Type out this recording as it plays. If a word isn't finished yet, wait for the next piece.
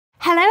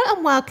Hello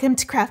and welcome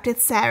to Craft with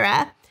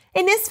Sarah.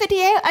 In this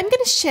video, I'm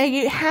going to show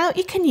you how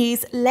you can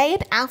use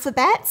layered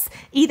alphabets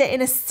either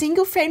in a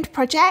single framed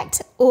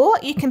project, or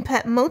you can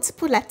put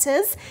multiple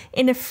letters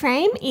in a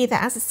frame either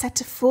as a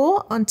set of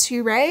 4 on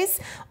 2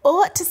 rows,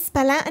 or to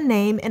spell out a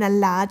name in a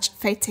large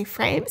photo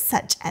frame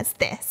such as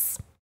this.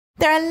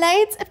 There are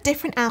loads of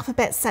different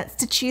alphabet sets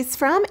to choose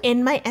from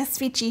in my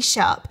SVG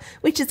shop,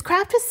 which is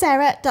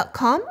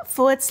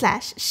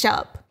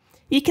craftwithsarah.com/shop.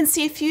 You can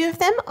see a few of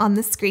them on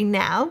the screen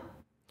now.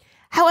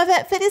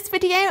 However, for this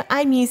video,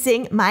 I'm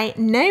using my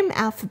gnome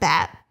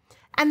alphabet.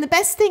 And the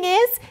best thing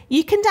is,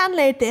 you can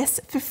download this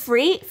for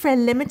free for a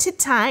limited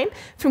time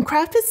from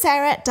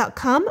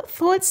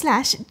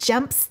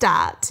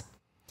craftwithsarah.com/jumpstart.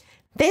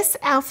 This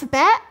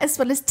alphabet, as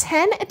well as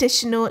 10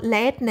 additional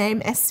layered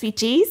gnome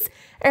SVGs,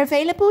 are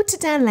available to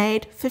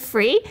download for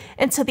free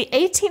until the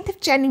 18th of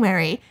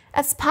January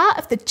as part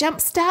of the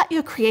Jumpstart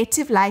Your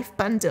Creative Life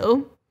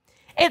bundle.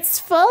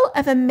 It's full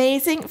of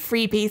amazing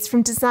freebies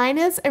from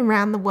designers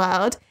around the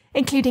world,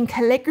 including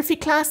calligraphy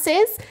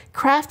classes,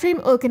 craft room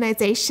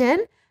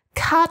organisation,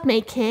 card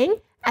making,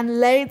 and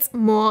loads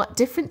more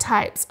different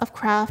types of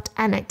craft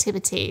and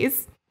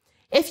activities.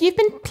 If you've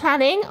been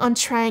planning on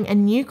trying a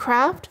new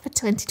craft for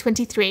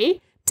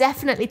 2023,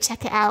 definitely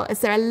check it out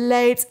as there are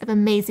loads of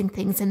amazing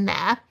things in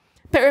there.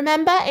 But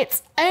remember,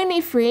 it's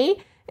only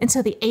free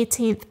until the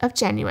 18th of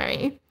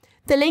January.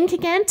 The link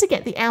again to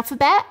get the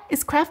alphabet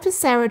is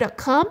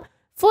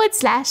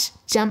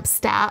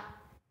craftwithsarah.com/jumpstart.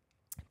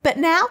 But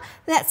now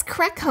let's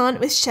crack on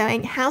with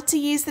showing how to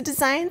use the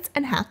designs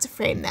and how to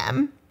frame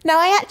them. Now,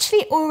 I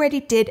actually already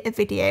did a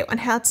video on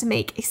how to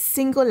make a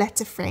single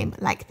letter frame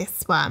like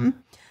this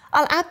one.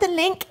 I'll add the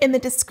link in the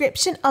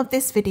description of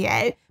this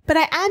video, but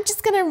I am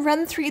just going to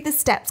run through the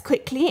steps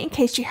quickly in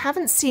case you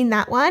haven't seen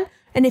that one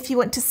and if you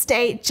want to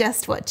stay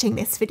just watching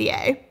this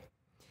video.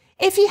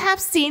 If you have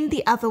seen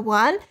the other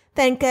one,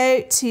 then go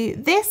to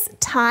this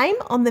time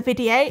on the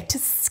video to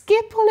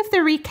skip all of the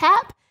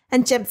recap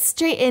and jump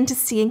straight into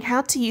seeing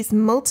how to use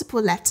multiple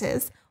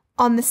letters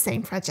on the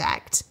same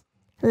project.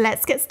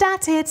 Let's get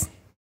started.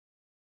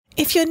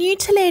 If you're new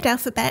to layered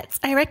alphabets,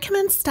 I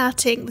recommend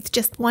starting with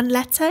just one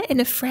letter in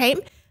a frame,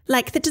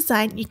 like the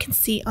design you can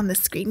see on the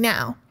screen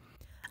now.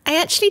 I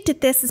actually did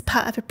this as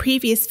part of a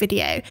previous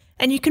video,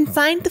 and you can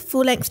find the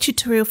full-length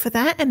tutorial for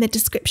that in the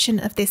description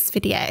of this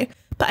video.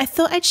 But I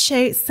thought I'd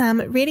show some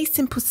really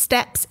simple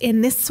steps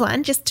in this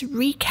one, just to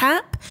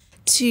recap,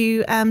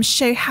 to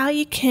show how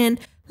you can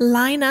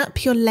line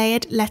up your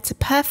layered letter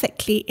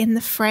perfectly in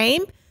the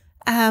frame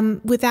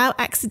without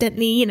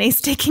accidentally,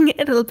 sticking it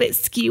a little bit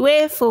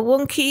skew-iff or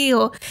wonky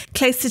or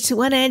closer to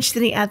one edge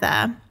than the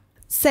other.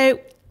 So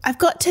I've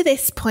got to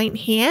this point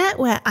here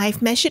where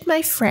I've measured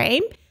my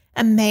frame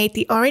and made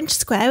the orange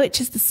square,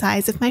 which is the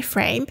size of my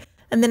frame.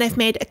 And then I've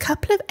made a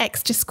couple of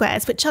extra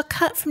squares, which I'll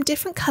cut from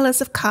different colours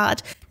of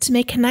card to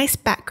make a nice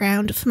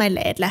background for my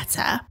layered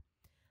letter.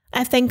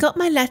 I've then got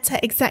my letter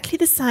exactly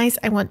the size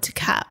I want to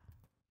cut.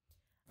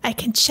 I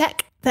can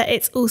check that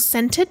it's all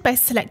centered by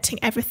selecting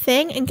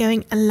everything and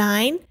going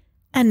align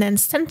and then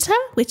center,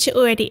 which it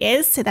already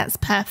is, so that's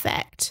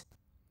perfect.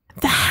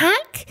 The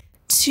hack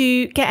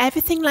to get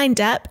everything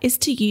lined up is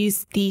to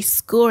use the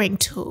scoring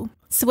tool.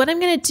 So what I'm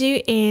going to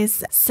do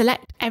is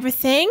select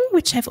everything,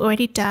 which I've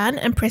already done,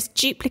 and press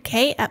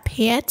duplicate up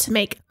here to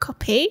make a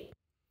copy.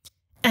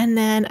 And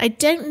then I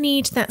don't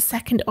need that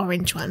second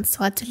orange one,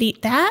 so I'll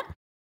delete that.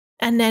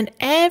 And then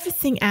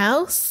everything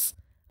else,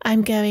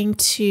 I'm going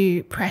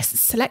to press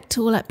select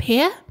all up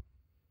here,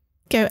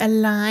 go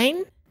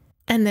align,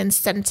 and then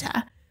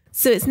center.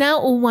 So it's now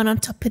all one on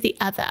top of the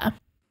other.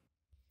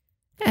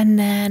 And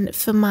then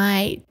for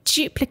my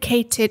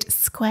duplicated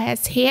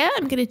squares here,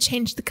 I'm going to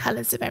change the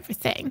colors of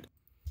everything.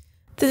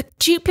 The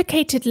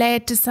duplicated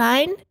layered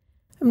design,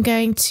 I'm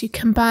going to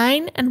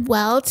combine and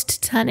weld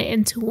to turn it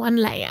into one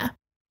layer.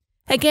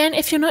 Again,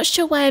 if you're not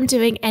sure why I'm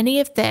doing any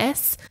of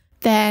this,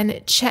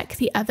 then check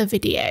the other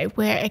video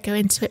where I go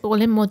into it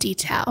all in more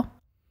detail.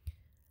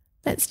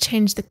 Let's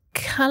change the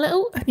color.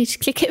 Oh, I need to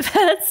click it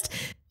first.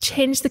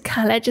 Change the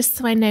color just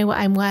so I know what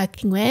I'm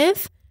working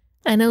with.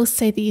 And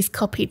also these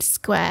copied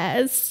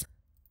squares.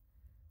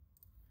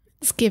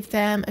 Let's give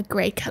them a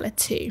grey color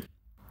too.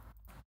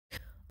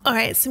 All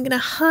right, so I'm going to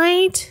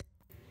hide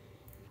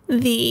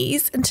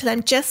these until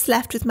I'm just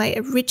left with my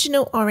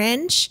original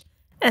orange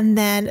and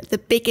then the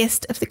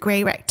biggest of the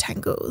grey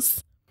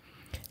rectangles.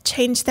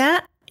 Change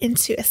that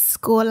into a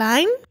score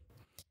line,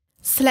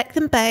 select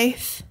them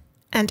both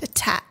and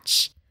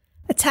attach.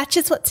 Attach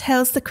is what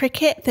tells the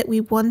Cricut that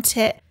we want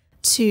it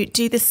to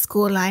do the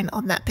score line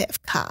on that bit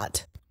of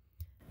card.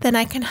 Then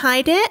I can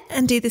hide it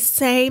and do the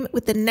same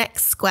with the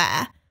next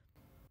square.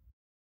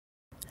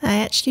 I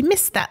actually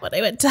missed that when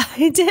I went to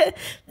hide it.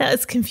 That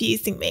was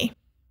confusing me.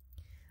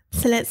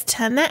 So let's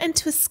turn that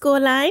into a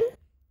score line,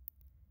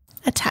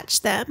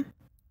 attach them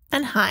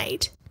and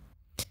hide.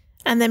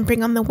 And then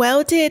bring on the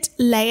welded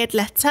layered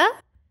letter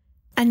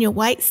and your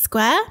white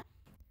square.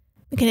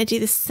 We're going to do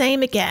the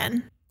same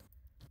again.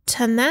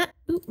 Turn that,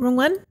 wrong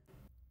one,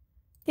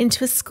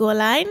 into a score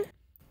line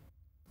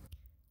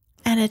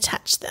and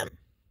attach them.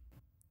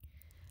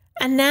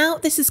 And now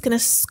this is going to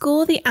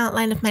score the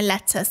outline of my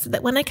letter so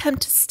that when I come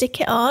to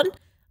stick it on,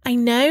 I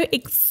know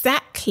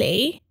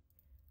exactly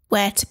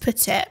where to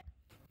put it.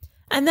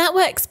 And that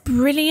works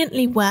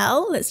brilliantly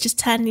well. Let's just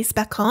turn these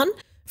back on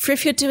for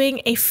if you're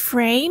doing a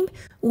frame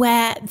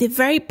where the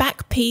very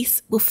back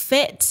piece will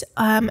fit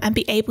and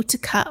be able to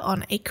cut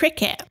on a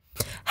Cricut.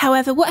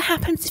 However, what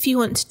happens if you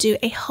want to do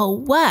a whole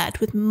word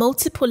with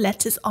multiple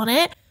letters on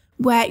it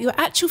where your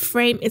actual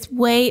frame is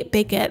way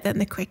bigger than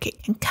the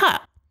Cricut can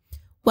cut?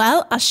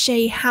 Well, I'll show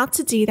you how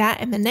to do that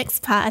in the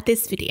next part of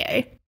this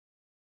video.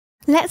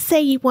 Let's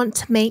say you want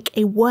to make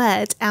a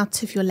word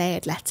out of your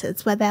layered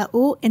letters where they're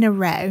all in a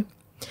row.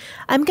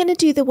 I'm going to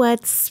do the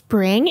word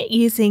spring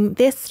using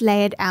this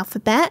layered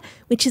alphabet,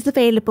 which is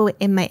available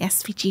in my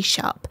SVG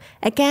shop.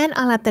 Again,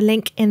 I'll add the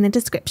link in the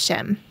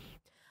description.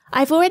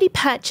 I've already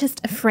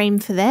purchased a frame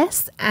for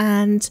this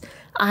and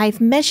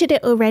I've measured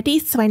it already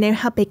so I know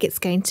how big it's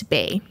going to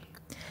be.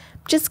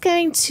 I'm just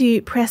going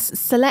to press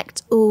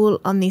select all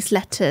on these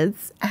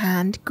letters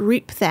and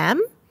group them,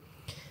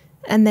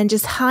 and then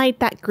just hide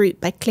that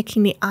group by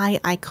clicking the eye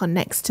icon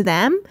next to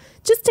them,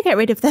 just to get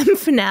rid of them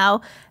for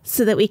now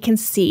so that we can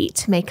see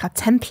to make our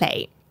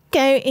template.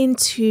 Go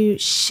into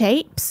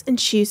shapes and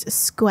choose a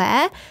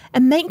square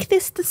and make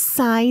this the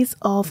size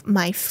of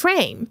my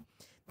frame.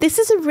 This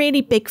is a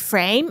really big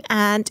frame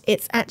and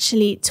it's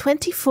actually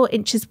 24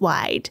 inches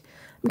wide.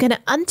 I'm going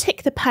to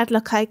untick the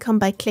padlock icon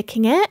by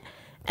clicking it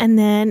and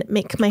then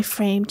make my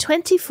frame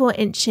 24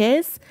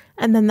 inches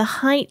and then the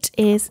height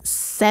is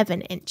 7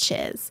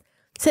 inches.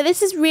 So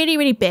this is really,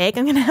 really big.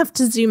 I'm going to have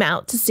to zoom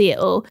out to see it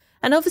all.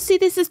 And obviously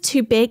this is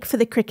too big for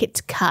the Cricut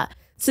to cut.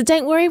 So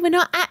don't worry, we're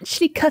not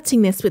actually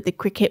cutting this with the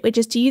Cricut. We're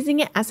just using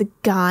it as a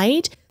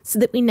guide so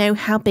that we know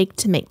how big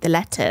to make the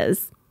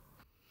letters.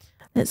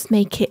 Let's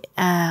make it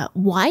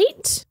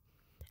white.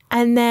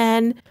 And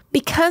then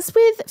because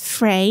with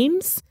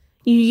frames,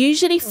 you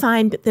usually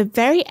find that the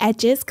very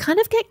edges kind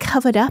of get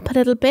covered up a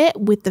little bit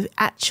with the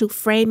actual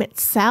frame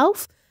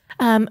itself.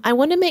 I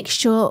want to make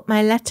sure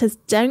my letters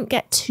don't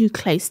get too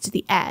close to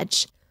the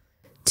edge.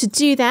 To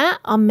do that,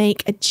 I'll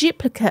make a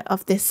duplicate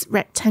of this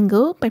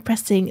rectangle by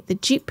pressing the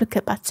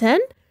duplicate button.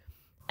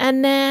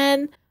 And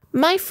then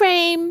my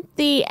frame,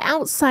 the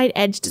outside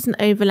edge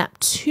doesn't overlap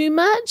too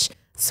much.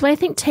 So I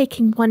think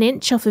taking 1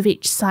 inch off of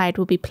each side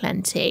will be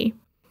plenty.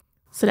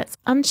 So let's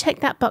uncheck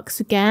that box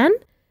again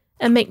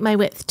and make my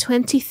width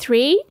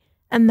 23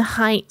 and the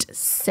height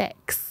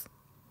 6.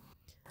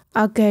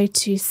 I'll go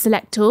to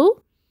select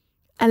all,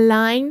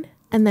 align,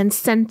 and then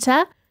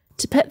center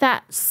to put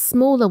that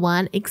smaller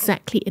one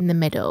exactly in the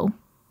middle.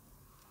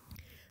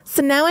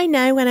 So now I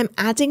know when I'm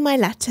adding my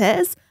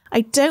letters,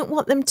 I don't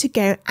want them to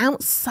go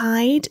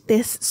outside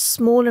this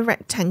smaller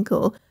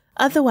rectangle.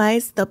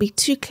 Otherwise, they'll be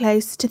too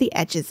close to the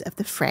edges of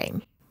the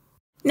frame.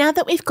 Now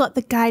that we've got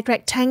the guide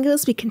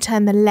rectangles, we can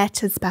turn the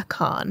letters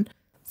back on.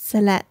 So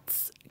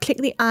let's click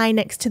the eye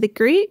next to the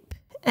group,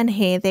 and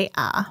here they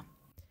are.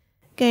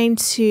 Going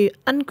to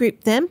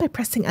ungroup them by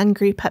pressing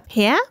ungroup up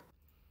here,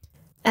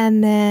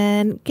 and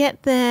then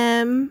get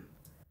them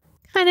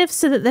kind of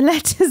so that the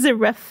letters are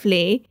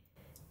roughly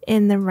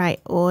in the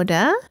right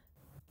order.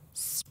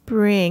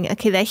 Spring.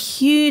 Okay, they're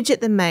huge at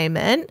the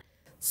moment.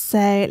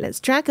 So let's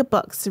drag a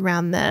box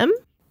around them.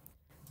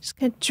 Just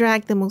going to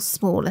drag them all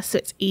smaller so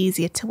it's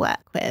easier to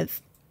work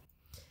with.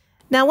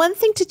 Now, one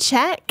thing to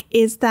check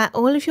is that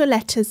all of your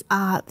letters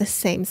are the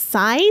same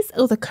size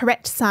or the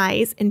correct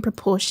size in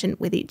proportion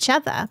with each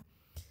other.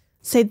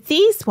 So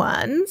these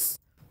ones,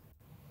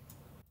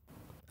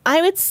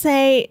 I would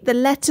say the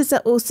letters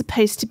are all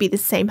supposed to be the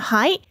same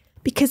height,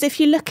 because if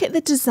you look at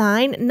the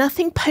design,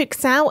 nothing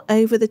pokes out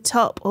over the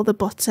top or the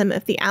bottom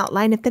of the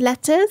outline of the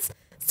letters.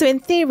 So in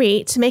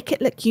theory, to make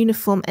it look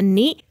uniform and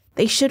neat,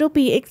 they should all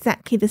be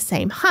exactly the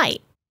same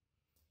height.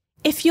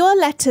 If your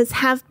letters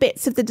have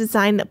bits of the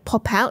design that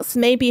pop out, so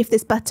maybe if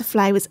this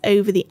butterfly was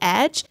over the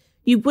edge,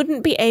 you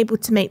wouldn't be able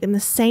to make them the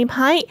same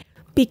height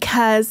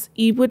because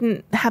you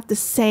wouldn't have the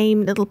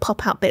same little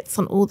pop out bits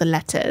on all the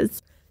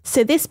letters.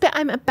 So this bit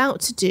I'm about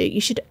to do, you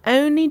should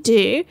only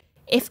do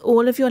if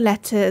all of your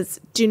letters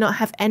do not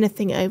have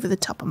anything over the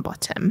top and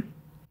bottom.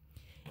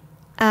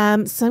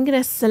 So I'm going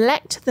to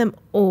select them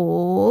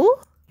all.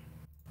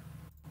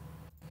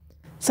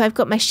 So I've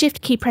got my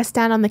shift key pressed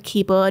down on the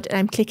keyboard and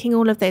I'm clicking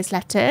all of those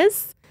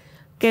letters.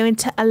 Go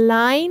into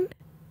align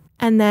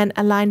and then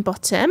align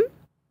bottom.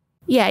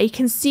 Yeah, you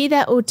can see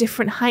they're all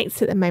different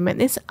heights at the moment.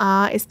 This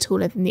R is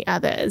taller than the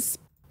others.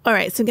 All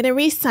right, so I'm going to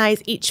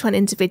resize each one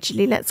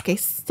individually. Let's go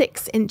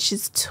 6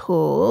 inches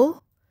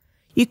tall.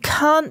 You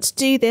can't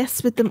do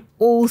this with them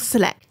all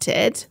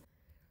selected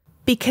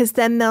because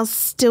then they'll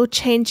still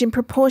change in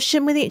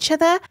proportion with each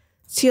other.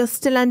 So you'll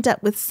still end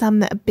up with some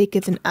that are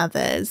bigger than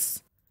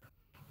others.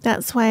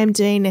 That's why I'm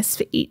doing this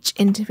for each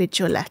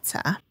individual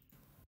letter.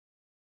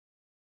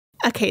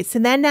 Okay, so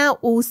they're now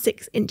all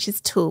 6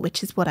 inches tall,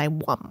 which is what I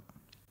want.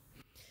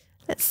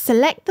 Let's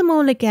select them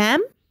all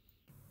again.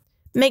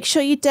 Make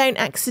sure you don't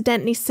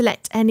accidentally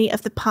select any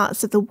of the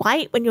parts of the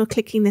white when you're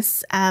clicking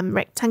this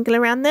rectangle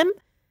around them.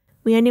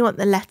 We only want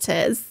the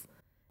letters.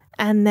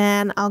 And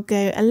then I'll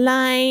go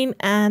align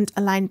and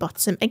align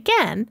bottom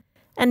again.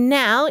 And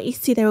now you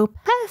see they're all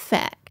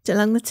perfect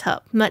along the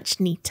top, much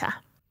neater.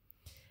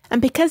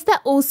 And because they're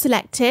all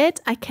selected,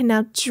 I can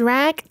now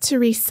drag to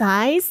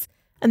resize,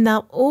 and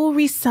they'll all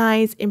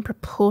resize in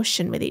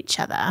proportion with each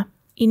other.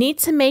 You need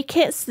to make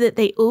it so that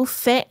they all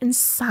fit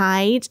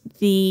inside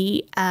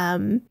the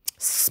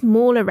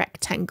smaller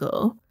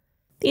rectangle.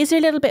 These are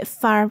a little bit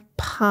far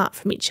apart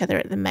from each other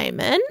at the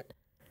moment.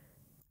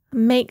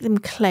 Make them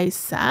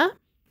closer.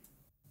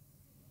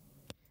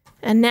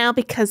 And now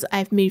because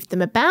I've moved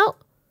them about,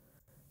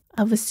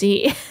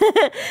 obviously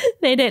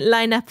they don't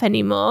line up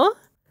anymore.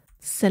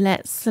 So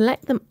let's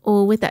select them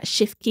all with that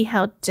shift key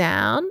held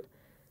down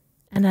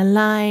and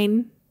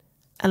align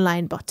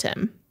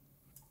bottom.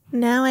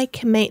 Now I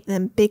can make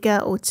them bigger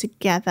all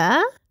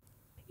together.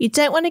 You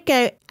don't want to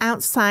go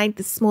outside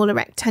the smaller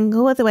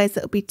rectangle, otherwise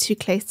it'll be too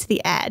close to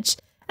the edge.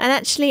 And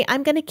actually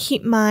I'm going to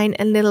keep mine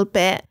a little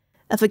bit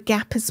of a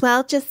gap as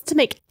well, just to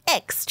make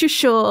extra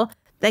sure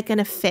they're going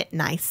to fit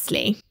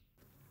nicely.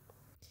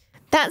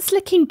 That's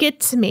looking good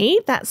to me,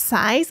 that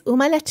size. All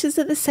my letters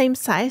are the same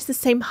size, the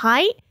same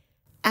height,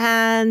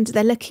 and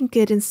they're looking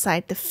good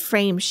inside the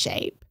frame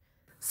shape.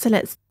 So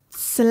let's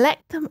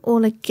select them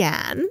all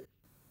again.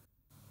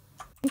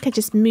 I think I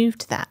just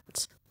moved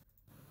that.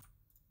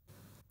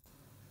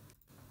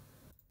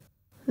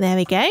 There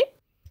we go.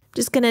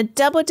 Just going to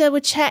double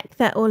check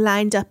they're all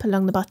lined up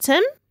along the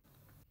bottom,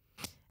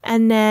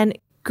 and then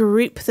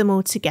group them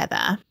all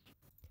together.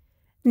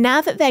 Now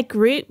that they're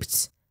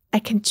grouped, I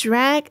can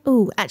drag.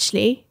 Oh,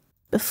 actually,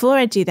 before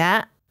I do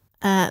that,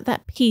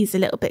 that P's a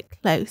little bit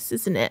close,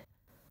 isn't it?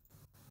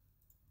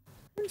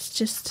 Let's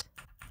just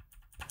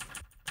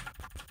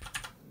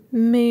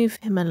move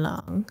him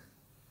along.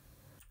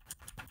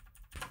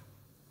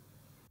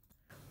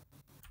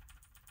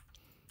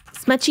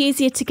 It's much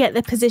easier to get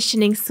the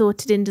positioning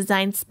sorted in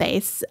Design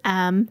Space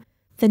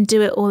than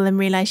do it all and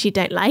realize you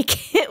don't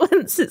like it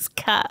once it's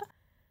cut.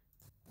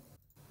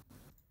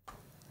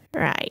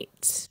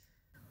 Right.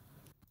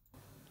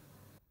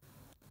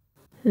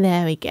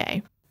 There we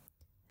go.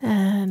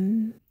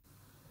 Let's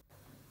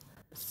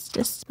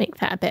just make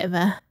that a bit of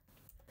a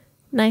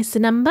nicer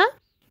number.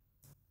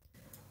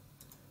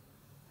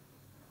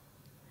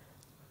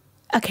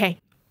 Okay.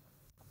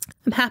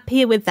 I'm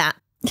happier with that.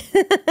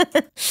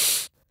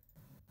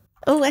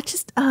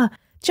 Oh,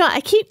 John,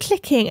 I keep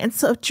clicking and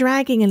sort of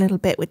dragging a little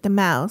bit with the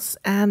mouse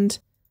and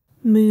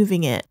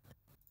moving it.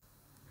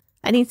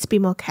 I need to be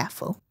more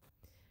careful.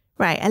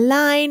 Right,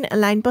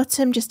 align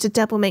bottom just to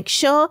double make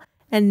sure.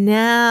 And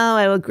now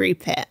I will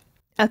group it.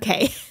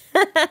 Okay.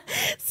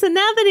 So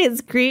now that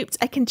it's grouped,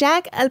 I can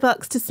drag a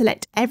box to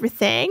select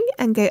everything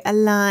and go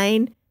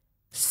align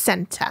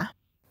center.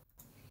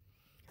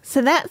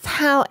 So that's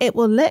how it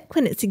will look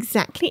when it's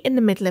exactly in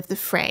the middle of the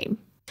frame.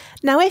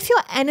 Now, if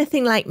you're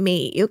anything like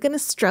me, you're going to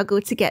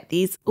struggle to get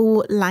these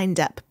all lined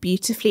up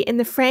beautifully in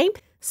the frame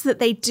so that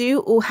they do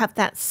all have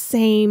that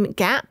same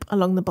gap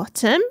along the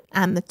bottom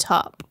and the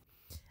top.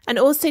 And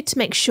also to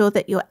make sure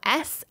that your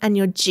S and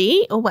your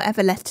G, or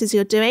whatever letters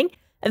you're doing,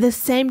 are the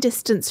same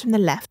distance from the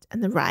left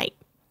and the right.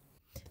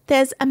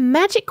 There's a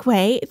magic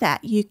way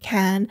that you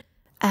can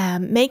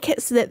make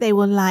it so that they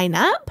will line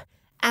up,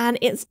 and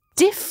it's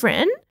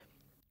different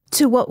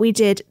to what we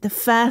did the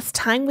first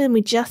time when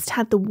we just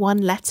had the one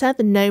letter,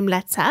 the gnome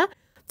letter.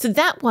 So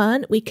that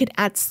one, we could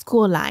add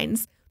score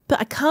lines,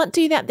 but I can't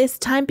do that this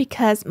time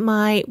because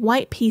my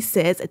white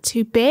pieces are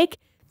too big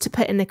to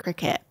put in the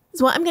Cricut.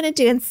 So what I'm going to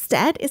do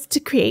instead is to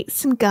create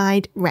some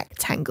guide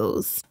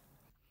rectangles.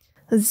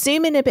 I'll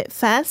zoom in a bit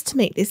first to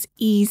make this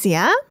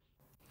easier,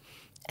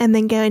 and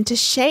then go into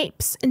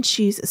shapes and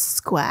choose a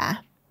square.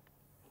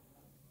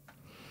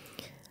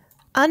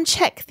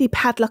 Uncheck the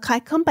padlock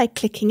icon by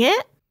clicking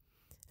it,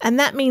 and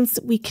that means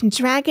we can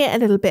drag it a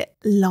little bit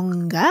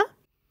longer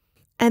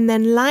and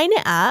then line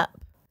it up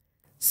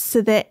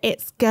so that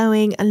it's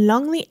going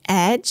along the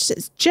edge, so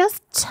it's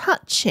just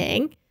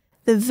touching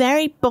the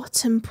very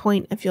bottom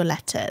point of your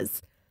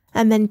letters,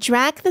 and then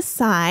drag the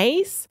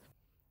size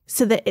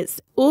so that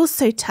it's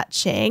also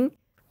touching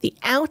the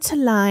outer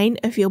line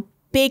of your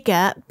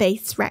bigger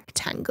base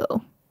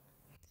rectangle.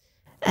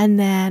 And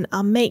then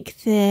I'll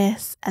make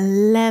this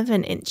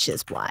 11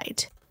 inches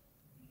wide.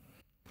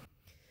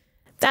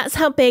 That's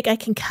how big I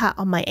can cut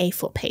on my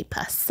A4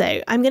 paper.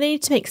 So I'm going to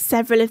need to make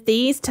several of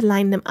these to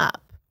line them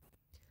up.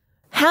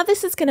 How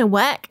this is going to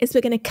work is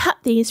we're going to cut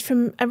these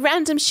from a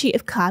random sheet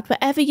of card,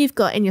 whatever you've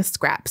got in your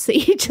scraps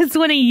that you just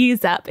want to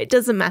use up. It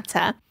doesn't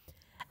matter.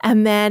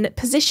 And then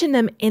position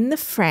them in the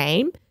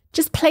frame.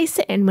 Just place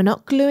it in. We're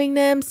not gluing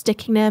them,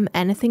 sticking them,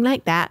 anything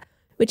like that.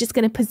 We're just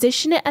going to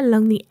position it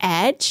along the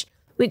edge,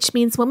 which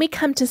means when we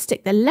come to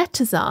stick the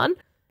letters on,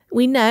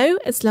 we know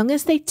as long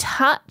as they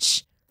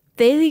touch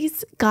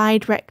these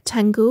guide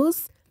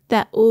rectangles,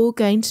 they're all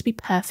going to be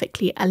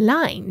perfectly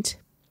aligned.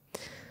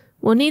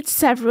 We'll need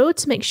several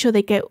to make sure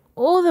they go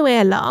all the way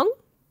along.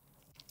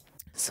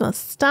 So I'll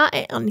start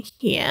it on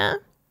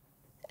here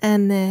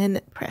and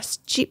then press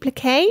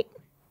duplicate.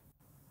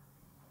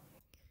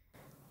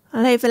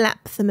 I'll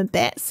overlap them a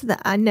bit so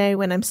that I know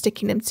when I'm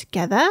sticking them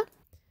together.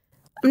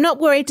 I'm not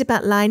worried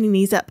about lining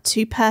these up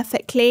too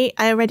perfectly.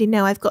 I already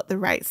know I've got the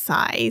right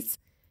size.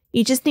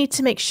 You just need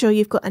to make sure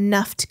you've got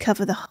enough to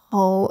cover the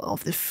whole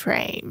of the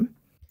frame.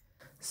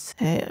 So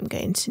I'm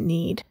going to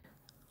need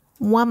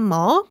one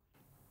more.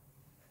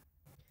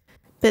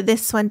 But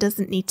this one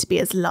doesn't need to be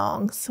as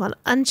long. So I'll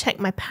uncheck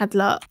my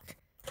padlock,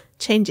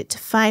 change it to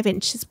 5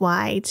 inches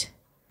wide,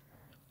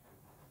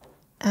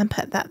 and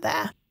put that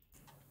there.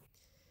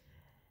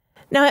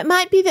 Now, it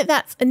might be that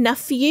that's enough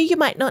for you. You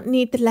might not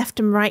need the left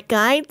and right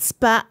guides,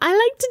 but I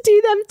like to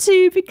do them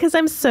too because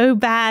I'm so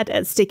bad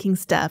at sticking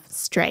stuff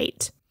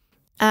straight.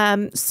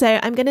 So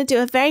I'm going to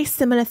do a very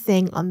similar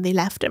thing on the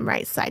left and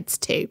right sides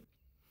too.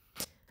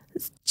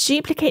 Let's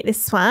duplicate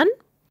this one,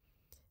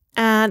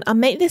 and I'll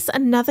make this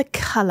another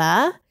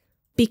color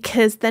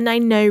because then I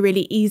know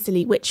really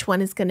easily which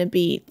one is going to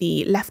be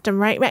the left and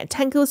right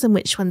rectangles and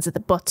which ones are the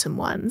bottom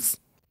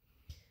ones.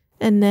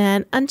 And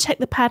then uncheck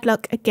the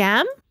padlock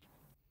again.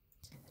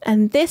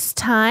 And this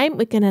time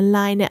we're going to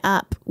line it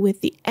up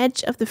with the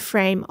edge of the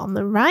frame on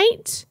the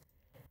right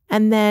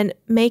and then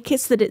make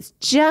it so that it's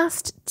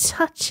just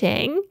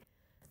touching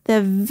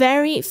the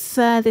very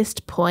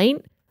furthest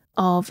point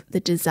of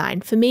the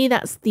design. For me,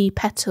 that's the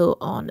petal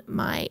on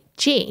my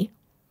G.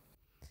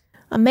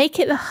 I'll make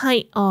it the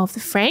height of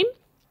the frame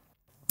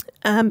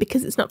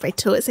because it's not very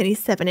tall, it's only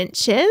 7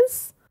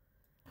 inches.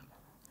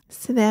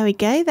 So there we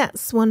go,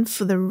 that's one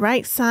for the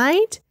right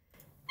side.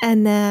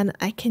 And then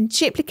I can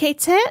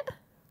duplicate it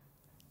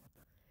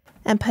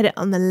and put it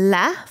on the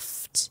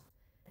left.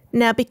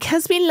 Now,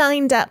 because we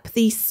lined up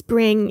the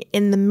spring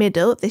in the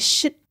middle, this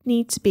should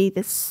need to be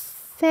the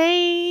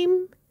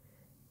same.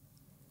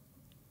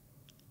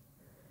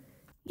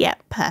 Yeah,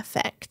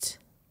 perfect.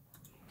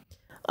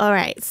 All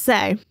right,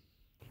 so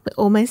we're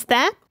almost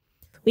there.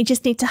 We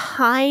just need to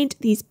hide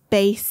these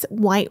base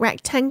white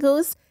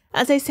rectangles.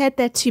 As I said,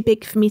 they're too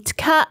big for me to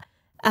cut,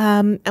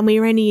 and we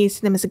were only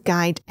using them as a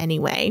guide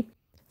anyway.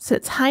 So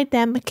let's hide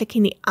them by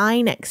clicking the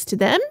eye next to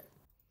them.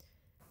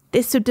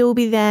 This would all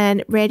be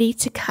then ready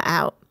to cut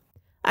out.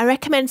 I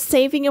recommend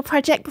saving your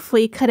project before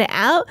you cut it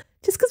out,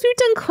 just because we've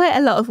done quite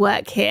a lot of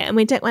work here and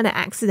we don't want to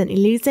accidentally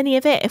lose any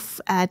of it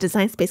if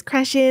Design Space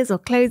crashes or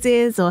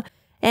closes or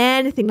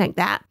anything like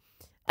that.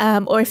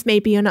 Or if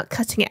maybe you're not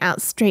cutting it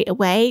out straight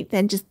away,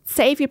 then just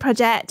save your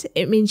project.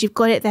 It means you've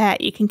got it there.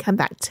 You can come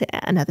back to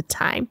it another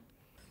time.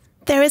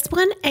 There is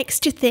one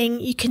extra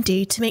thing you can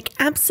do to make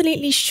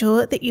absolutely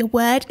sure that your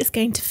word is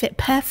going to fit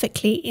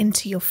perfectly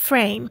into your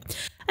frame.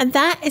 And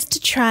that is to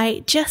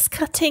try just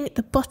cutting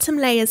the bottom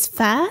layers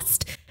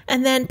first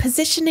and then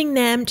positioning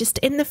them just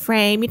in the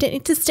frame. You don't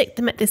need to stick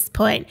them at this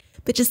point,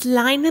 but just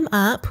line them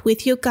up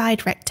with your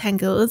guide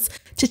rectangles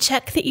to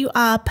check that you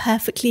are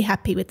perfectly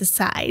happy with the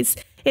size.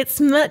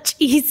 It's much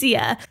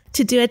easier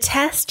to do a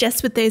test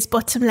just with those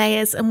bottom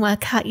layers and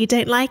work out you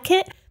don't like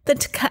it than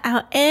to cut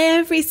out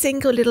every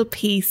single little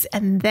piece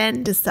and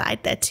then decide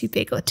they're too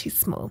big or too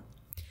small.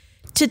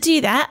 To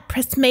do that,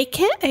 press Make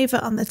It over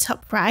on the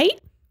top right.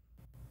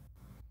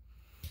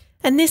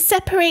 And this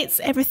separates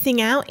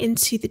everything out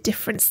into the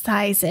different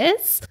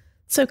sizes.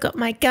 So I've got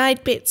my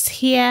guide bits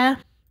here,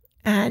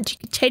 and you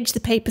can change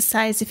the paper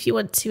size if you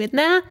want to in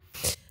there.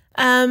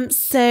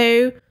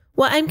 So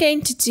what I'm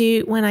going to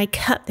do when I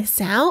cut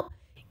this out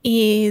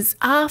is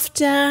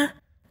after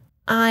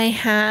I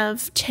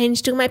have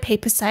changed all my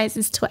paper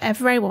sizes to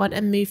whatever I want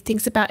and moved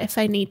things about if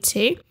I need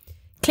to,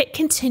 click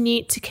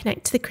Continue to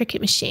connect to the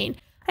Cricut machine.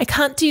 I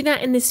can't do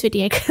that in this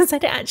video because I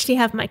don't actually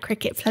have my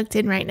Cricut plugged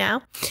in right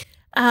now.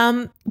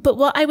 But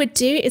what I would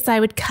do is I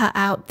would cut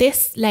out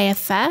this layer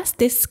first,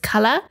 this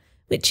color,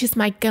 which is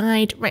my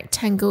guide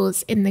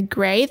rectangles in the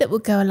gray that will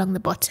go along the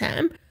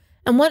bottom.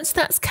 And once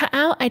that's cut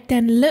out, I'd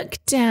then look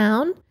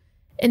down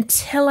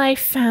until I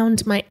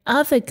found my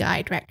other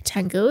guide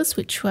rectangles,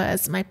 which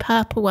was my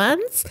purple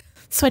ones.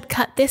 So I'd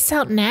cut this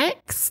out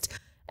next,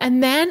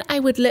 and then I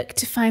would look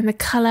to find the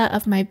color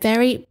of my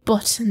very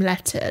bottom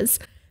letters.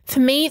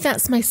 For me,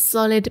 that's my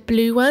solid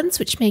blue ones,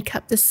 which make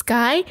up the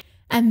sky,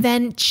 and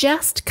then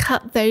just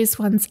cut those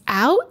ones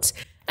out,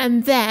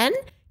 and then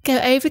go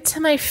over to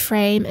my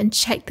frame and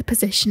check the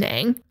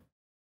positioning.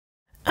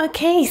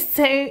 Okay,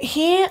 so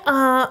here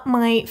are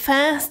my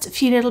first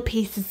few little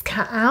pieces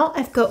cut out.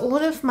 I've got all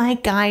of my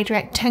guide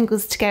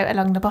rectangles to go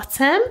along the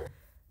bottom.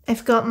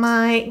 I've got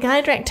my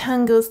guide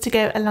rectangles to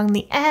go along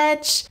the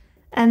edge,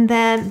 and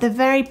then the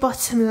very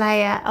bottom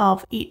layer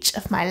of each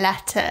of my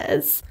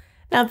letters.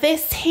 Now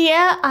this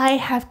here I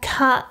have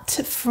cut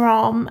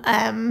from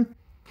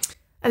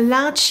a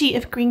large sheet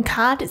of green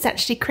card. It's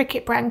actually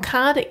Cricut brand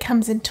card. It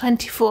comes in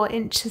 24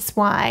 inches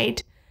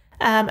wide.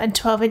 And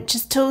 12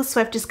 inches tall,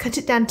 so I've just cut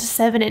it down to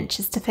 7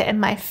 inches to fit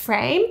in my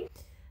frame.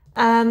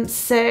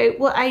 So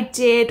what I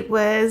did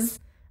was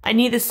I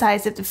knew the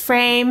size of the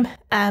frame,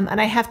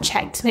 and I have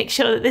checked to make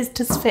sure that this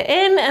does fit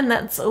in, and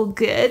that's all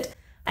good.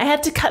 I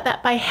had to cut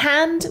that by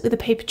hand with a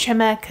paper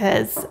trimmer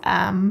because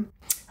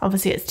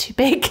obviously it's too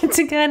big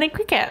to go in a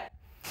Cricut.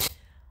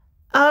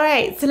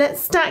 Alright, so let's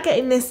start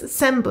getting this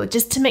assembled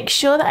just to make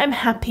sure that I'm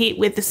happy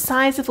with the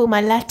size of all my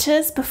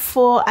letters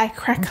before I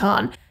crack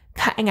on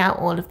cutting out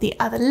all of the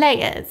other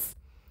layers.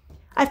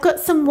 I've got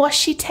some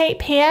washi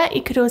tape here.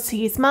 You could also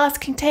use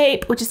masking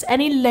tape or just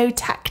any low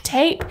tack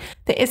tape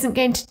that isn't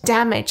going to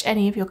damage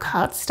any of your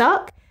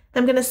cardstock.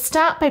 I'm going to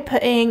start by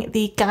putting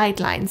the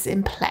guidelines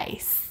in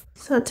place.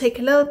 So I'll take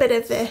a little bit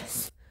of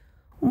this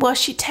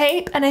washi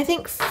tape, and I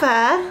think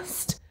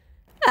first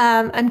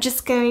I'm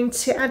just going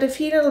to add a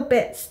few little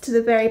bits to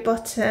the very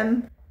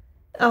bottom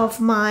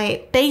of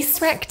my base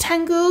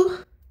rectangle,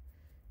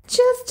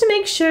 just to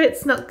make sure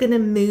it's not going to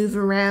move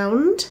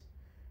around,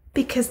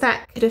 because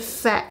that could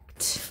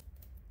affect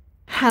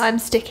how I'm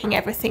sticking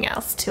everything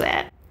else to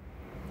it.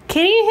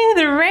 Can you hear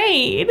the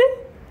rain?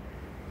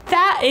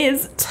 That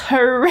is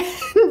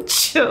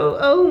torrential.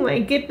 Oh my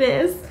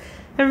goodness.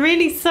 I'm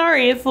really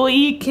sorry if all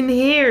you can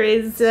hear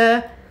is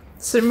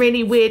some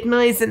really weird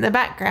noise in the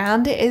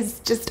background. It is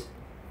just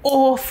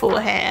awful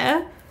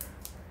here.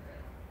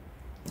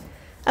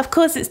 Of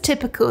course, it's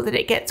typical that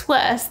it gets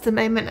worse the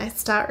moment I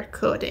start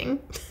recording.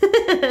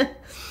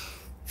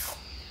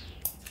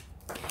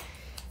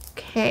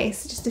 Okay,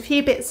 so just a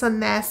few bits on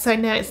there so I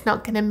know it's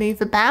not going to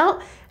move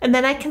about, and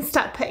then I can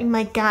start putting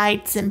my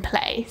guides in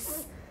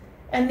place.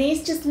 And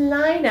these just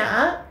line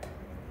up.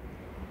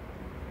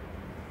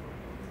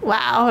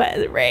 Wow,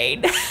 there's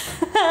rain.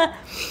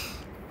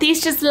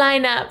 These just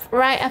line up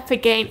right up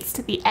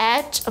against the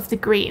edge of the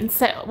green,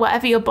 so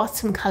whatever your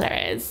bottom colour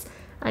is.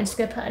 I'm just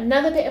going to put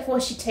another bit of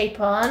washi tape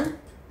on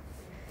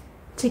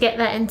to get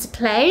that into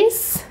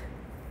place.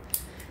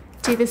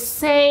 Do the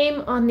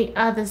same on the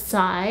other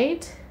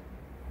side.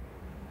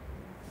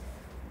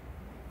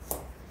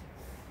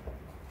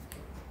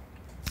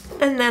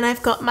 And then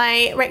I've got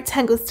my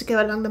rectangles to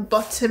go along the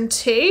bottom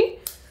too.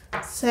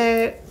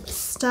 So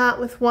start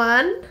with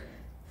one.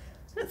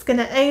 That's going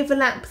to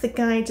overlap the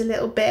guide a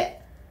little bit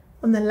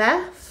on the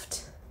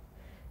left.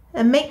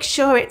 And make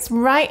sure it's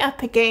right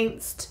up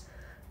against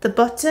the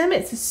bottom.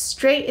 It's as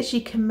straight as you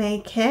can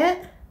make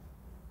it.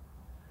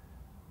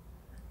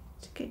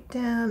 Take it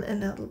down a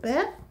little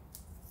bit.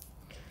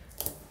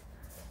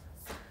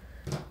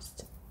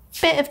 Just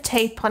a bit of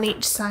tape on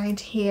each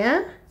side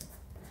here.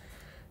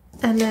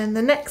 And then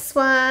the next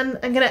one,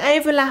 I'm going to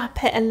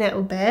overlap it a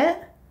little bit.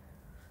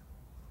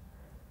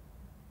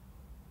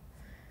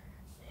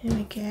 Here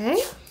we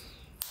go.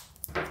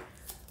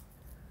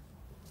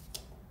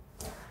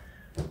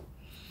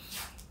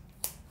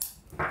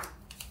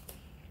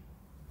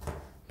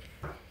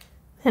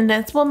 And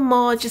there's one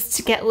more just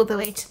to get all the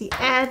way to the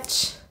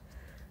edge.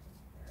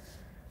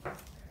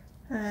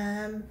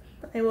 I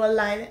will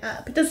line it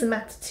up. It doesn't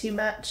matter too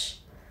much,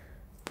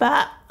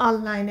 but I'll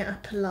line it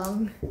up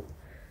along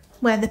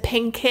where the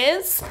pink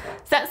is. So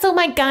that's all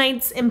my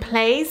guides in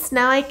place.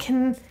 Now I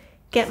can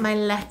get my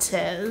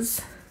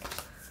letters.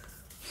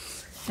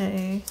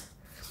 So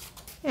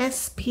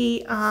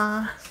S-P-R-I-N-G.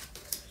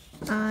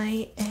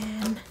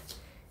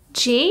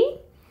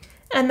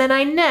 And then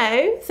I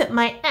know that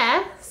my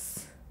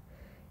S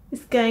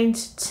is going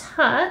to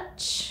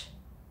touch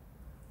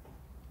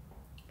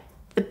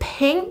the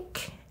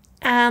pink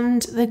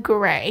and the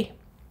grey.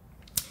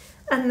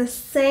 And the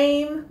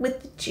same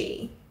with the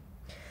G.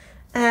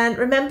 And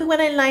remember when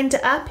I lined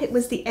it up, it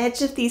was the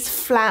edge of these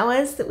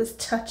flowers that was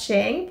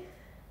touching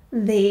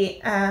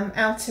the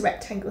outer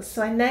rectangle.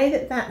 So I know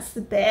that that's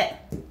the bit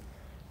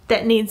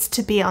that needs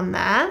to be on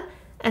there.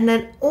 And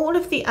then all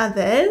of the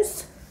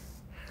others,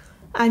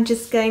 I'm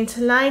just going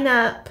to line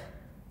up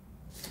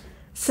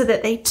so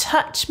that they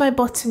touch my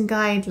bottom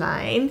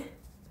guideline.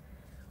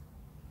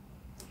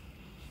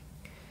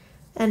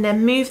 And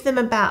then move them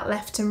about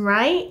left and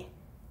right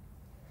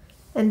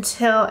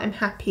until I'm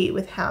happy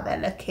with how they're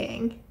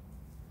looking.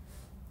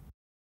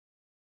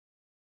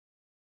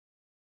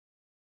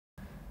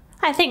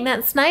 I think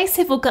that's nice.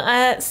 If we've got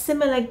a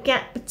similar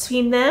gap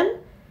between them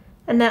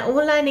and they're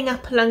all lining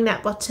up along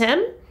that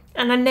bottom,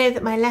 and I know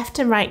that my left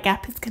and right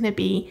gap is going to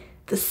be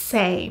the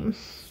same.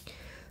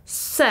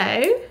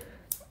 So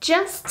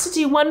just to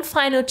do one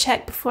final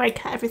check before I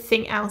cut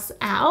everything else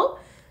out,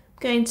 I'm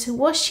going to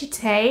washi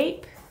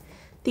tape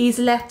these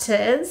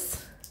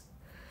letters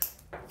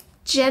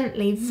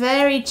gently,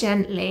 very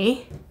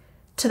gently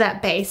to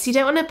that base. You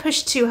don't want to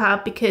push too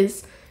hard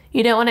because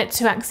you don't want it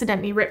to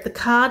accidentally rip the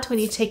card when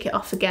you take it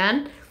off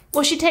again.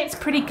 Washi tape's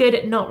pretty good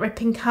at not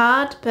ripping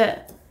card,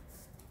 but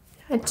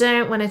I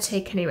don't want to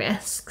take any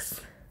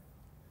risks.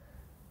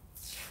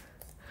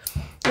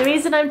 The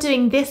reason I'm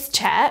doing this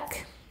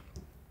check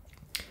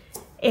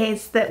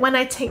is that when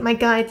I take my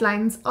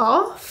guidelines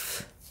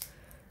off,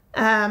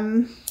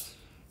 then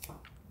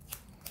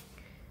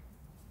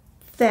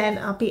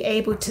I'll be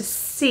able to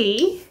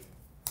see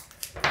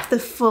the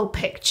full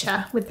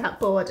picture with that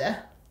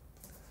border.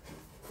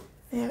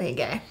 There we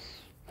go.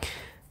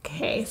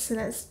 Okay, so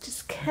let's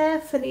just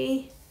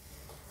carefully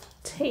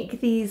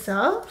take these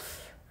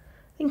off.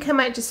 I think I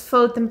might just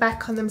fold them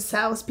back on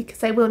themselves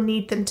because I will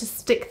need them to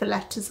stick the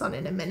letters on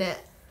in a minute.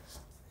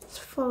 Let's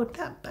fold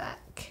that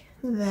back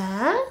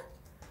there.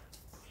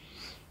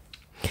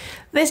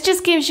 This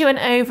just gives you an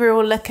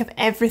overall look of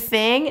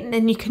everything, and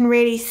then you can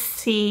really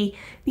see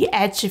the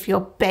edge of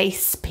your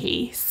base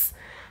piece.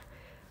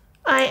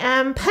 I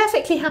am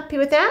perfectly happy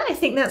with that. I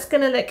think that's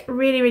going to look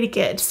really, really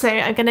good. So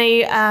I'm going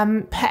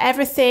to put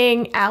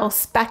everything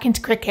else back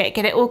into Cricut,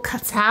 get it all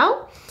cut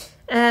out.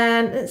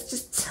 And let's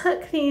just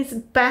tuck these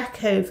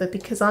back over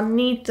because I'll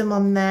need them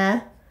on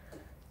there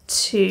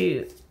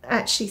to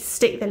actually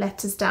stick the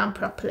letters down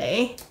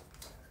properly.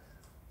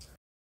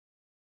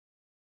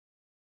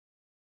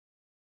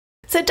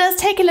 So it does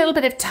take a little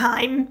bit of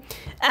time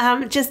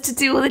just to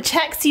do all the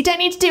checks. You don't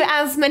need to do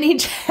as many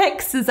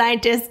checks as I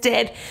just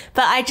did,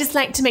 but I just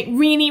like to make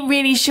really,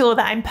 really sure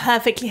that I'm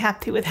perfectly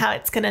happy with how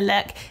it's going to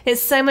look. It's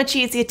so much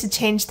easier to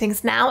change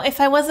things now. If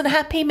I wasn't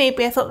happy,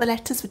 maybe I thought the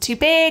letters were too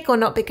big or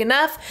not big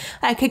enough,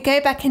 I could go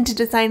back into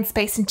Design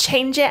Space and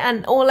change it,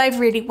 and all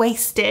I've really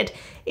wasted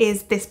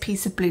is this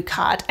piece of blue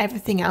card.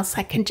 Everything else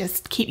I can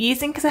just keep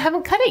using because I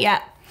haven't cut it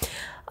yet.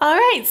 All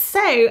right,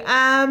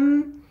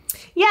 so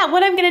yeah,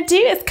 what I'm going to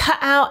do is cut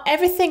out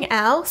everything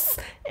else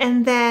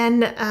and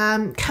then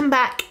come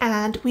back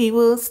and we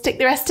will stick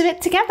the rest of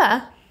it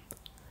together.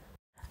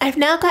 I've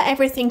now got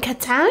everything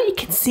cut out. You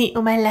can see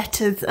all my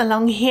letters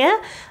along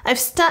here. I've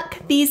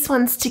stuck these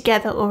ones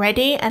together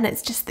already, and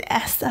it's just the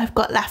S that I've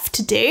got left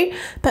to do.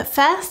 But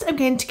first I'm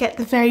going to get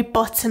the very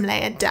bottom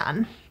layer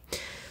done.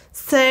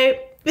 So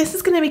this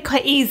is going to be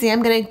quite easy.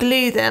 I'm going to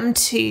glue them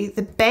to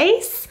the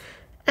base.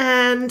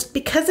 And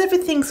because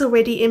everything's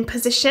already in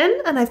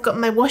position and I've got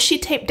my washi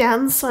tape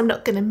down so I'm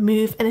not going to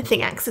move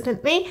anything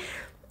accidentally,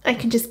 I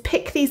can just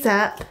pick these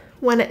up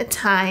one at a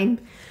time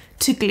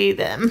to glue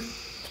them.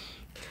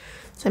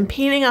 So I'm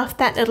peeling off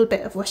that little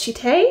bit of washi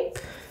tape,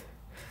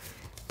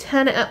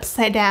 turn it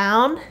upside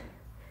down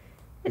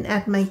and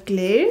add my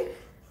glue.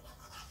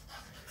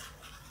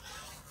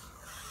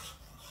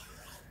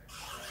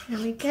 There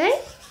we go.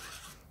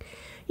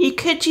 You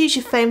could use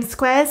your foam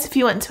squares if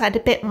you want to add a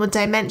bit more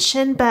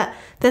dimension, but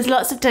there's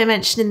lots of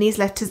dimension in these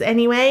letters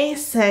anyway,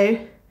 so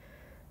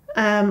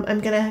I'm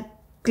going to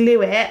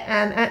glue it,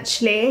 and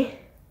actually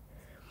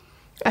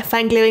I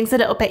find gluing's a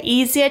little bit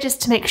easier just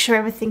to make sure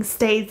everything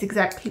stays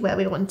exactly where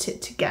we want it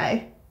to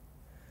go.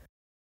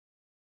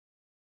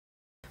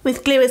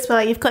 With glue as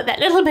well, you've got that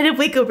little bit of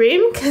wiggle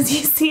room because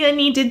you see I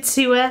needed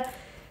to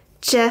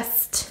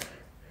just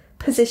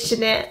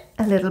position it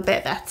a little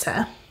bit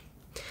better.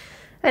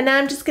 And now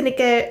I'm just going to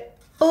go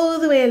all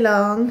the way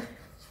along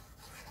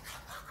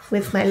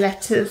with my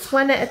letters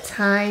one at a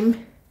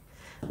time.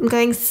 I'm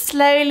going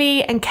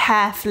slowly and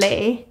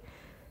carefully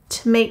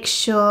to make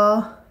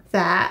sure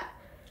that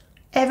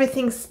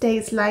everything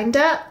stays lined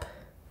up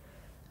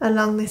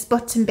along this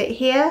bottom bit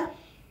here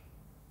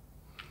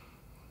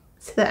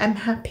so that I'm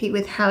happy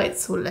with how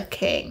it's all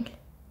looking.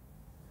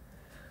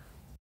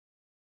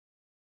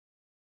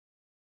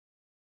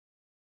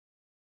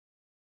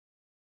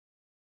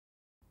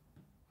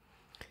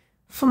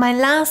 For my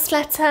last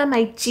letter,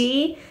 my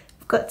G,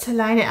 I've got to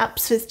line it up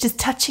so it's just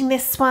touching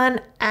this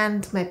one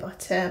and my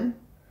bottom.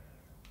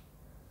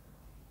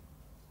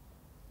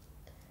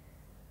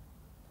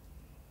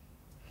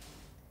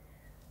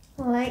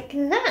 Like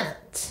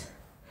that.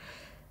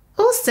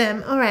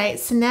 Awesome. All right,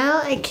 so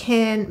now I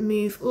can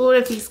move all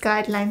of these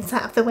guidelines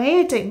out of the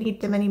way. I don't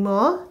need them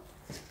anymore.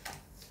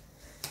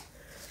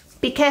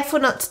 Be careful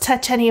not to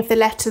touch any of the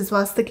letters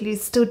whilst the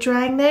glue's still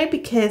drying though,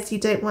 because you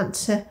don't want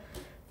to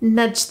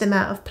nudge them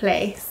out of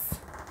place.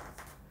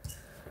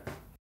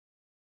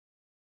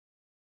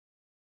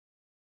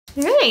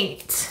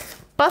 Right,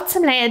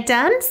 bottom layer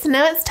done. So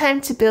now it's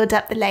time to build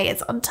up the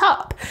layers on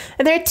top.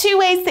 And there are two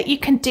ways that you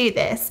can do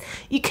this.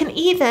 You can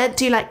either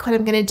do like what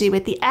I'm going to do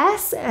with the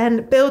S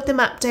and build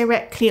them up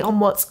directly on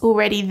what's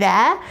already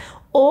there,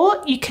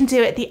 or you can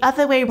do it the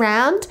other way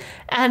round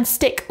and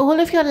stick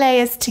all of your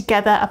layers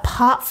together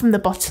apart from the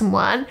bottom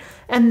one,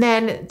 and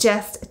then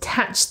just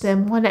attach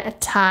them one at a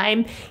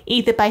time,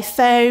 either by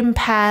foam,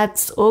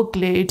 pads or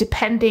glue,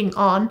 depending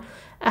on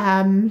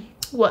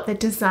what the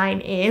design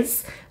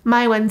is.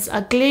 My ones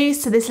are glue,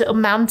 so this little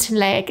mountain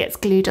layer gets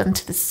glued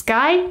onto the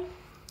sky,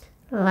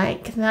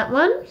 like that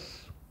one.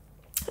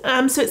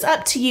 So it's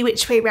up to you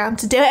which way round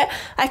to do it.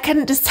 I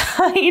couldn't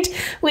decide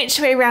which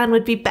way round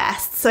would be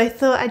best, so I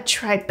thought I'd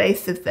try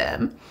both of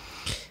them.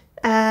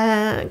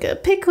 I'm gonna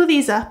pick all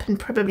these up and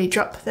probably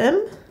drop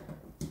them.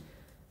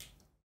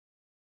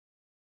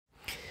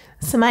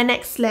 So my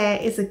next layer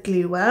is a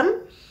glue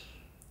one.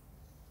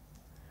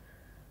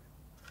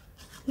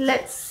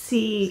 Let's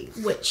see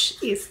which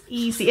is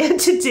easier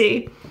to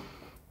do.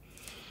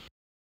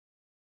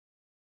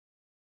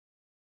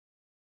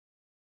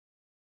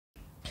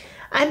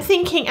 I'm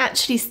thinking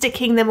actually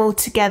sticking them all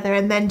together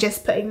and then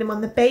just putting them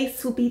on the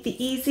base will be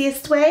the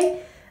easiest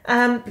way.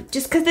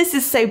 Just because this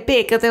is so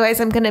big, otherwise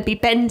I'm going to be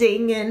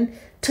bending and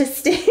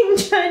twisting,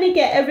 trying to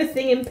get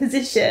everything in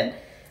position.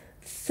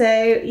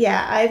 So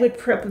yeah, I would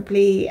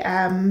probably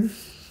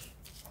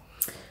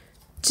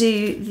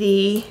do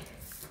the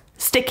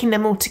sticking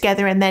them all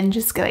together and then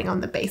just going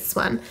on the base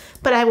one.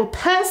 But I will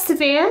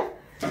persevere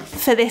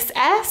for this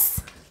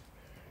S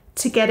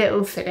to get it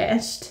all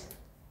finished.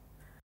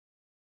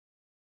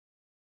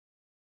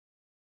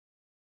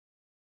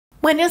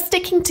 When you're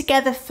sticking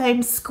together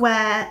foam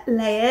square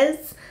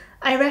layers,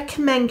 I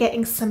recommend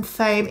getting some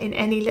foam in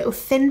any little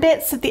thin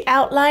bits of the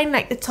outline,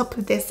 like the top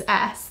of this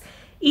S.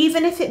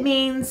 Even if it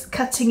means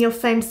cutting your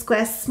foam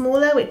squares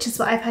smaller, which is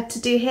what I've had to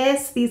do here.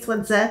 So these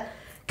ones are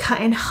cut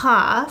in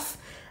half.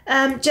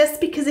 Just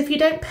because if you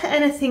don't put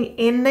anything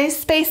in those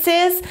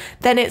spaces,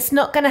 then it's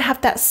not going to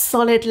have that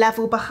solid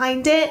level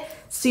behind it.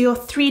 So your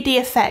 3D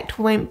effect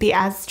won't be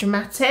as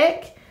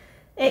dramatic.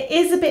 It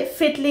is a bit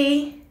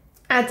fiddly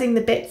adding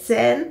the bits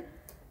in,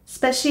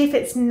 especially if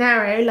it's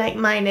narrow like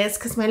mine is,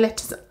 because my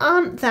letters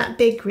aren't that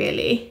big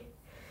really.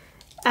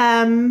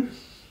 But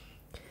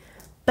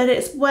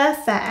it's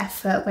worth that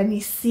effort when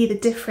you see the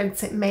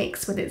difference it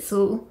makes when it's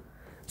all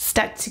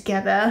stuck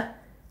together.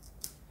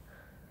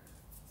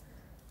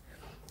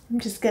 I'm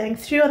just going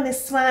through on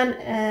this one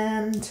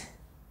and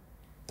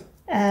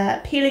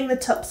peeling the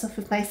tops off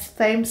of my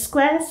foam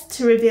squares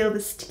to reveal the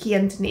sticky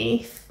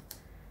underneath.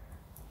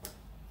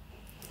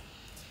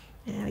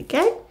 There we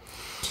go.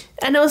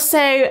 And also,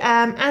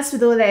 as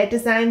with all layer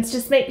designs,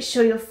 just make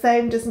sure your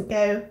foam doesn't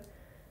go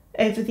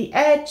over the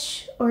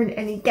edge or in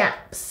any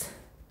gaps.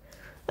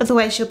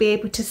 Otherwise you'll be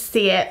able to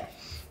see it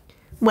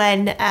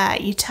when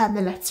you turn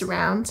the letter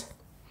around.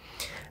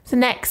 So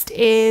next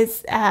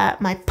is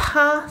my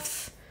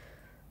path.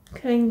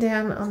 Going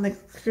down on the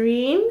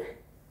green.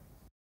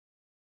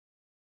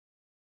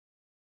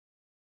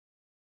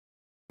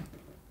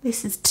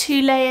 This is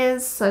 2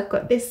 layers, so I've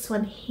got this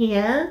one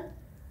here.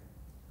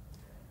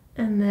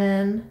 And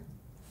then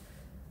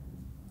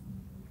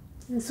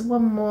there's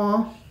one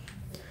more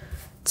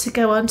to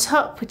go on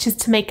top, which is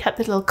to make up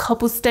the little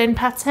cobblestone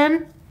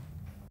pattern.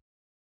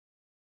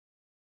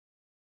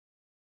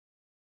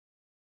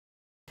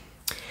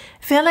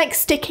 I feel like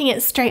sticking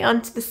it straight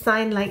onto the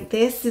sign like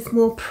this is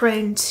more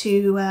prone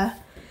to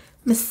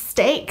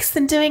mistakes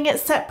than doing it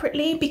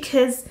separately,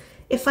 because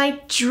if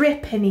I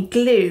drip any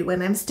glue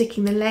when I'm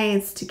sticking the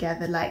layers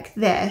together like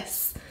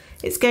this,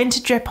 it's going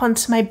to drip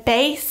onto my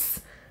base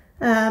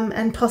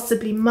and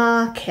possibly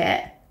mark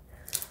it.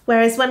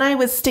 Whereas when I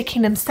was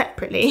sticking them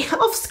separately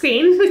off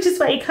screen, which is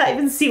why you can't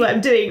even see what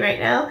I'm doing right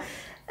now,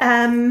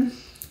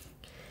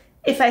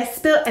 if I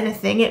spilt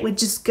anything, it would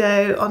just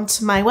go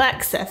onto my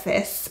work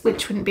surface,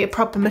 which wouldn't be a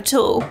problem at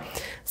all.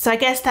 So I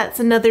guess that's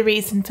another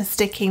reason for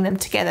sticking them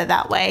together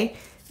that way,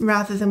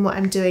 rather than what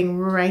I'm doing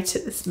right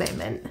at this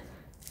moment.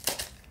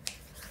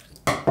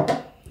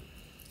 I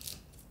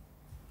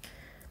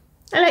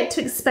like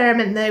to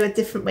experiment though with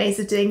different ways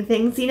of doing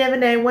things. You never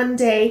know, one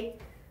day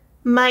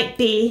might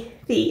be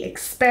the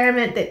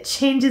experiment that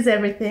changes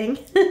everything.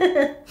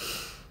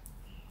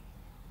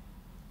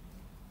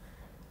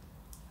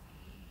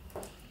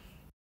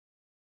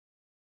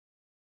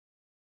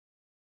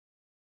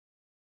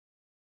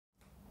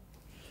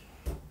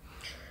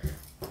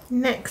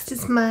 Next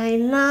is my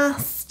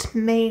last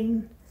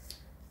main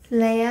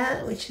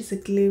layer, which is a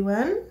glue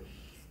one.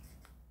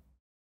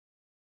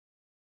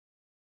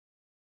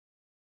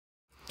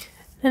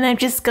 Then I've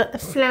just got the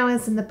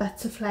flowers and the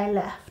butterfly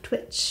left,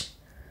 which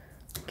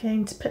I'm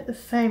going to put the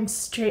foam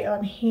straight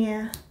on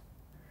here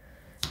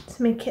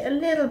to make it a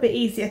little bit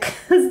easier,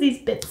 because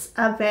these bits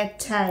are very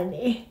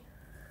tiny.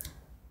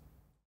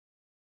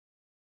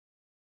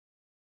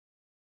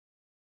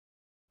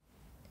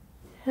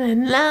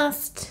 And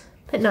last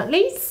but not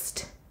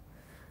least,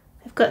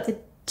 I've got the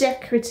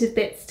decorative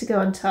bits to go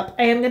on top.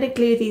 I am going to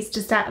glue these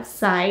just out of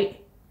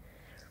sight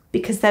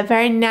because they're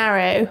very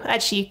narrow.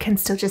 Actually, you can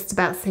still just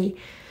about see.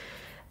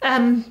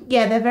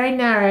 Yeah, they're very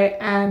narrow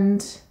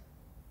and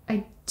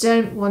I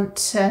don't want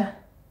to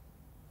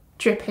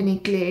drip any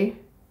glue.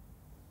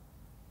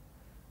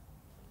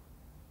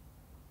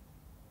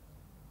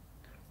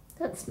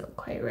 That's not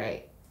quite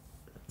right.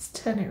 Let's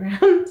turn it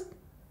around.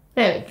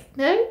 There we go.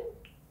 No?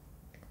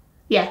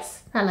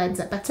 Yes, that lines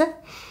up better.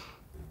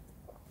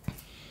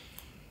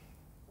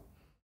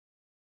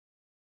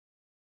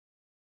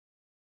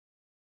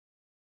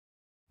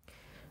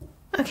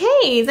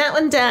 Okay, that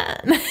one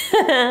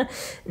done.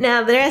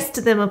 Now the rest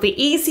of them will be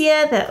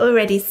easier. They're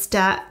already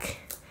stuck.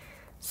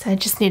 So I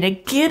just need a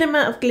good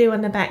amount of glue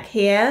on the back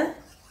here,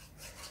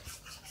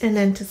 and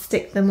then to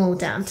stick them all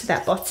down to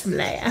that bottom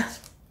layer.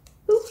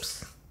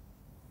 Oops.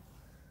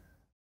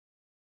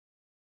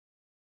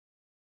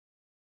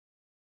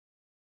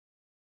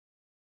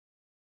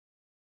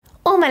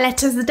 All my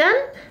letters are done.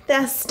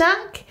 They're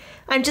stuck.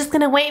 I'm just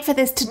going to wait for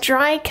this to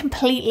dry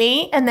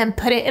completely and then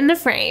put it in the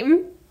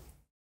frame.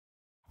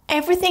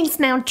 Everything's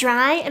now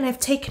dry and I've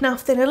taken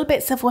off the little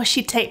bits of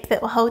washi tape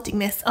that were holding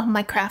this on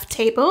my craft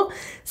table.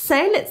 So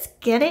let's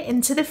get it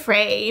into the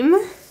frame.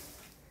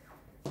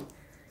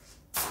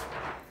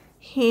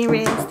 Here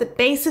is the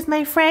base of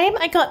my frame.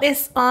 I got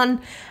this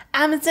on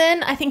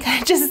Amazon. I think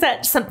I just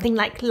searched something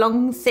like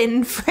long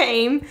thin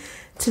frame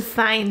to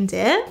find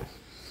it.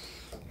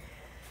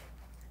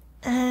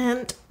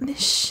 And this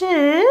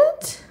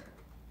should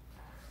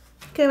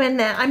go in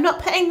there. I'm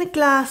not putting the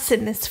glass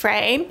in this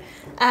frame.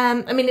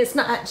 I mean, it's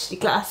not actually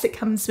glass, it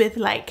comes with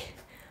like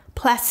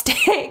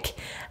plastic.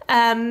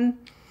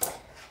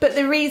 But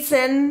the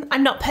reason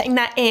I'm not putting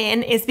that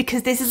in is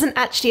because this isn't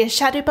actually a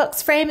shadow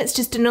box frame, it's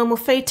just a normal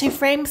photo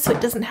frame, so it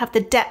doesn't have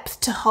the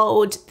depth to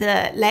hold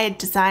the layered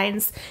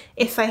designs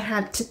if I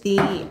had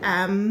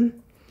the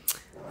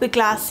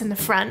glass in the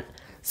front.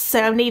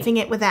 So I'm leaving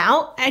it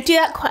without. I do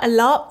that quite a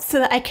lot so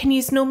that I can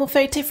use normal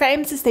photo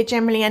frames, as they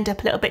generally end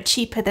up a little bit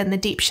cheaper than the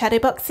deep shadow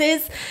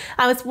boxes.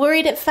 I was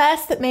worried at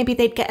first that maybe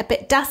they'd get a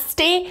bit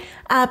dusty,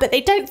 but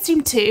they don't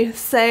seem to.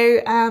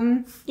 So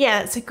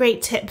yeah, it's a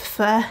great tip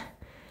for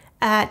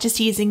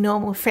just using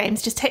normal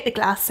frames. Just take the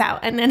glass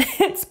out and then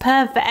it's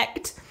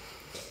perfect.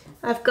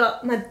 I've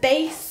got my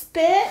base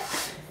bit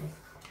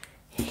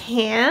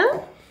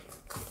here.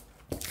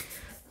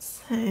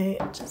 So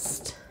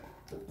just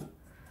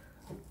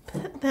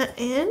put that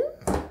in.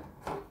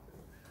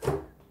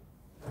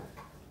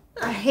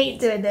 I hate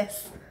doing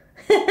this.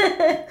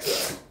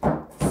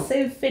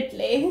 So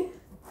fiddly.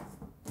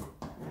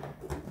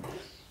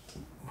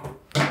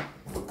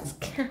 It's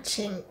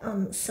catching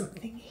on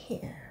something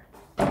here.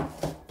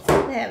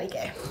 There we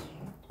go.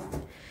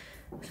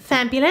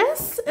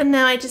 Fabulous. And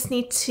now I just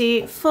need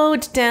to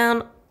fold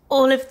down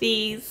all of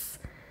these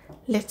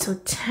little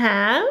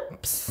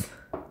tabs.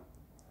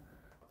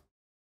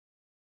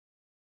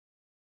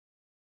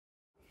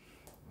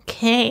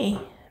 Okay,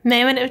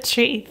 moment of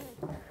truth.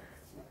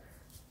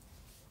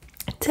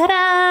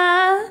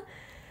 Ta-da!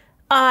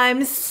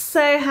 I'm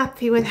so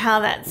happy with how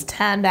that's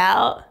turned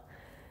out.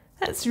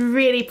 That's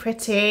really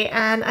pretty,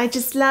 and I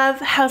just love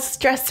how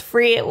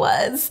stress-free it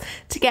was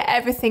to get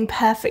everything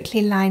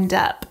perfectly lined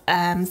up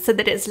so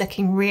that it's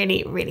looking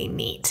really, really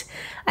neat.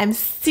 I'm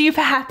super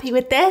happy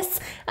with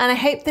this, and I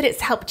hope that it's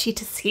helped you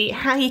to see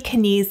how you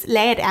can use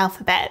layered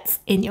alphabets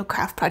in your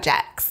craft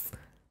projects.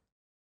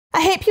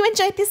 I hope you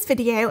enjoyed this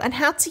video on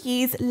how to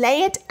use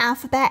layered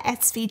alphabet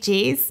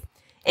SVGs.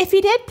 If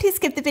you did, please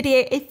give the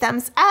video a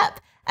thumbs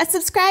up and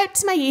subscribe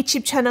to my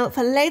YouTube channel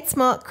for loads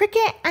more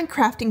Cricut and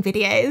crafting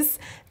videos.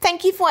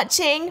 Thank you for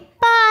watching.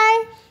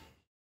 Bye!